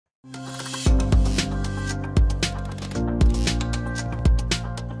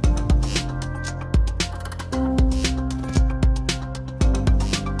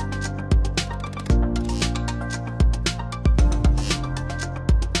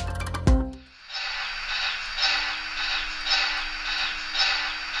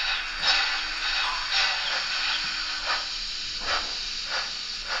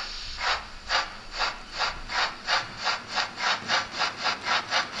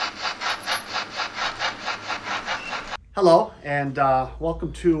Hello, and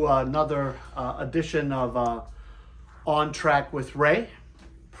welcome to another edition of On Track with Rey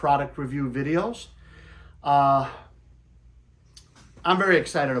product review videos. I'm very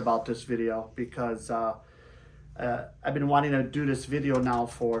excited about this video because I've been wanting to do this video now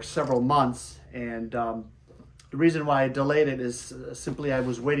for several months, and the reason why I delayed it is simply I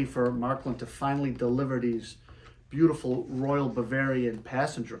was waiting for Marklin to finally deliver these beautiful Royal Bavarian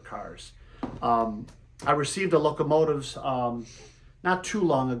passenger cars. I received the locomotives not too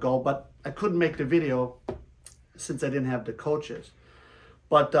long ago, but I couldn't make the video since I didn't have the coaches.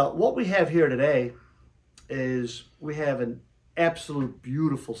 But what we have here today is we have an absolute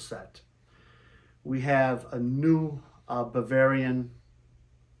beautiful set. We have a new Bavarian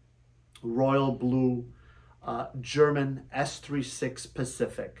Royal Blue German S3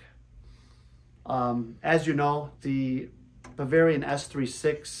 Pacific. As you know, the Bavarian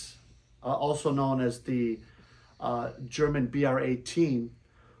S3 also known as the German BR18,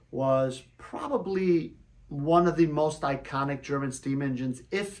 was probably one of the most iconic German steam engines,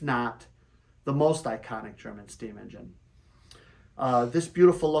 if not the most iconic German steam engine. This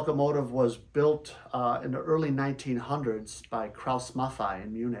beautiful locomotive was built in the early 1900s by craftsmanship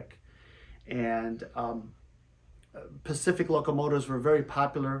in Munich. And Pacific locomotives were very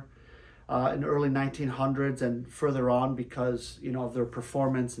popular in the early 1900s and further on because, you know, of their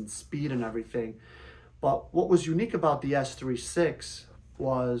performance and speed and everything. But what was unique about the S3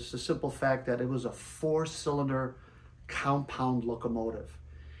 was the simple fact that it was a 4-cylinder compound locomotive.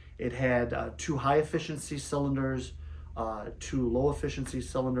 It had 2 high-efficiency cylinders, 2 low-efficiency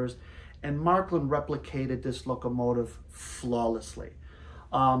cylinders, and Marklin replicated this locomotive flawlessly.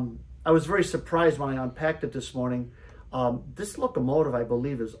 I was very surprised when I unpacked it this morning. This locomotive, I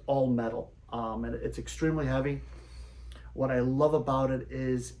believe, is all metal, and it's extremely heavy. What I love about it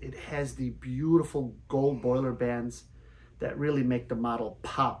is it has the beautiful gold boiler bands that really make the model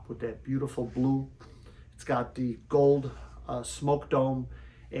pop with that beautiful blue. It's got the gold smoke dome,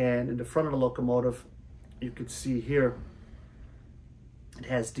 and in the front of the locomotive, you can see here, it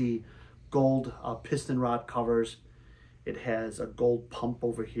has the gold piston rod covers. It has a gold pump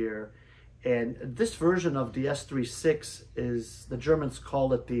over here. And this version of the S3 is, the Germans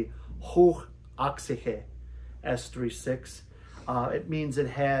call it the hochachsige S3. It means it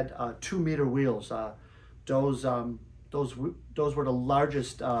had 2-meter wheels. Those were the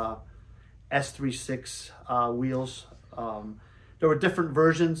largest S3 wheels. There were different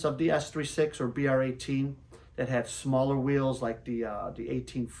versions of the S3 or BR18 that had smaller wheels, like the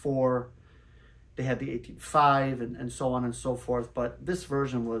 18.4. They had the 18.5 and so on and so forth. But this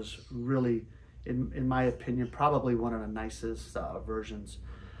version was really, in my opinion, probably one of the nicest versions.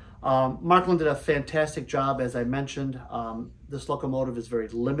 Marklin did a fantastic job, as I mentioned. This locomotive is very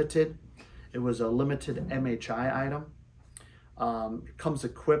limited. It was a limited MHI item. It comes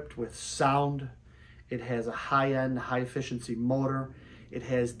equipped with sound. It has a high-end, high-efficiency motor. It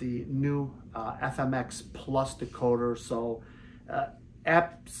has the new FMX Plus decoder. So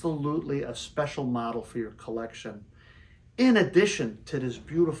absolutely a special model for your collection. In addition to this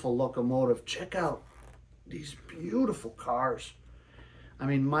beautiful locomotive, check out these beautiful cars. I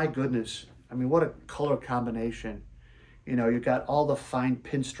mean, my goodness. I mean, what a color combination. You know, you got all the fine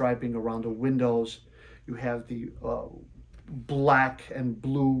pinstriping around the windows. You have the black and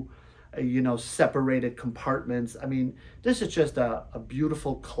blue, you know, separated compartments. I mean, this is just a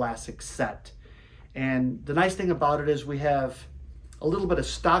beautiful classic set. And the nice thing about it is we have a little bit of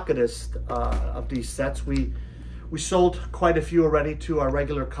stock of these sets. We sold quite a few already to our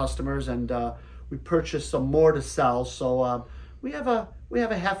regular customers, and we purchased some more to sell. So we have a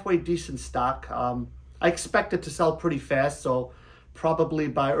halfway decent stock. I expect it to sell pretty fast, so probably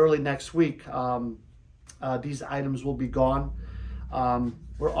by early next week, these items will be gone.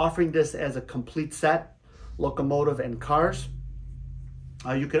 We're offering this as a complete set, locomotive and cars.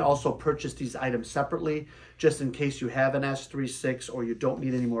 You can also purchase these items separately, just in case you have an S3 or you don't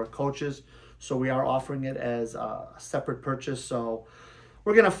need any more coaches. So we are offering it as a separate purchase. So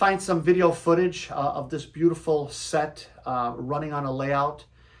we're gonna find some video footage of this beautiful set running on a layout.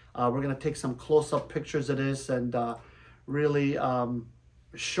 We're gonna take some close-up pictures of this and really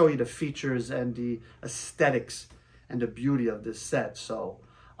show you the features and the aesthetics and the beauty of this set. So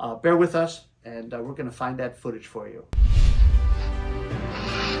bear with us, and we're gonna find that footage for you.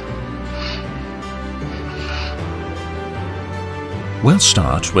 We'll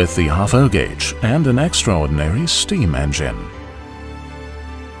start with the half-O gauge and an extraordinary steam engine.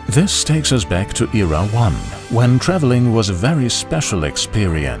 This takes us back to Era 1, when traveling was a very special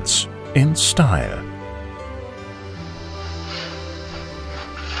experience, in style.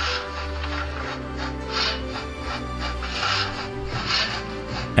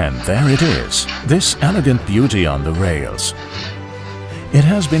 And there it is, this elegant beauty on the rails. It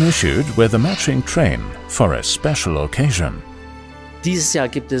has been issued with a matching train for a special occasion. Dieses Jahr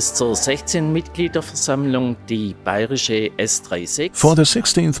gibt es zur 16. Mitgliederversammlung die bayerische S3 For the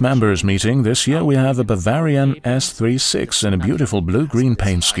 16th members meeting this year we have a Bavarian S3 in a beautiful blue-green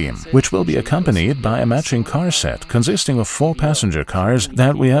paint scheme, which will be accompanied by a matching car set consisting of 4 passenger cars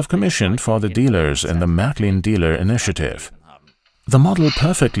that we have commissioned for the dealers in the Märklin Dealer Initiative. The model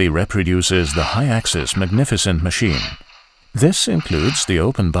perfectly reproduces the high-axis magnificent machine. This includes the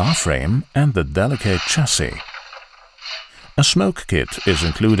open bar frame and the delicate chassis. A smoke kit is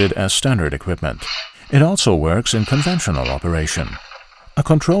included as standard equipment. It also works in conventional operation. A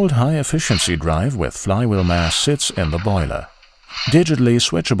controlled high-efficiency drive with flywheel mass sits in the boiler. Digitally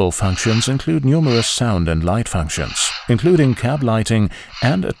switchable functions include numerous sound and light functions, including cab lighting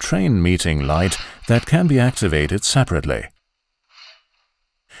and a train meeting light that can be activated separately.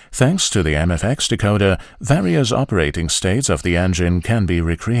 Thanks to the MFX decoder, various operating states of the engine can be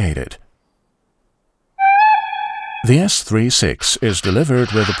recreated. The S3 is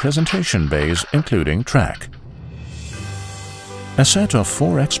delivered with a presentation base including track. A set of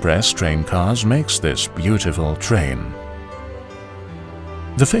 4 express train cars makes this beautiful train.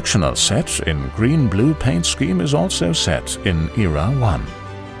 The fictional set in green-blue paint scheme is also set in Era 1.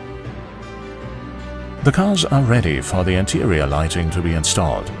 The cars are ready for the interior lighting to be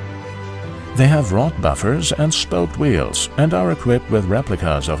installed. They have wrought buffers and spoked wheels and are equipped with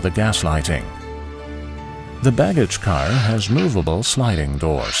replicas of the gas lighting. The baggage car has movable sliding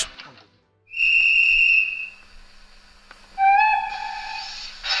doors.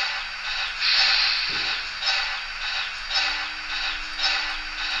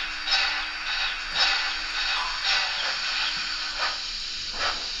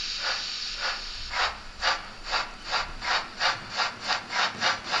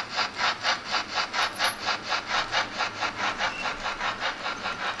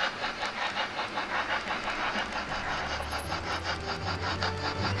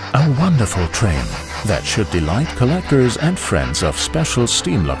 A wonderful train that should delight collectors and friends of special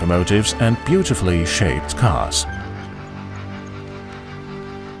steam locomotives and beautifully shaped cars.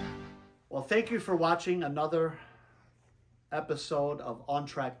 Well, thank you for watching another episode of On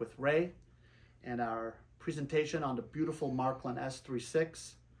Track with Ray and our presentation on the beautiful Marklin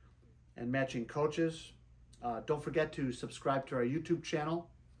S3 and matching coaches. Don't forget to subscribe to our YouTube channel.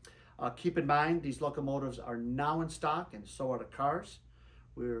 Keep in mind, these locomotives are now in stock and so are the cars.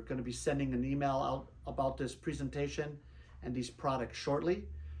 We're going to be sending an email out about this presentation and these products shortly.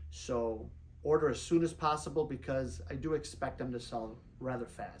 So order as soon as possible because I do expect them to sell rather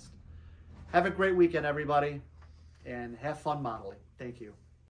fast. Have a great weekend, everybody, and have fun modeling. Thank you.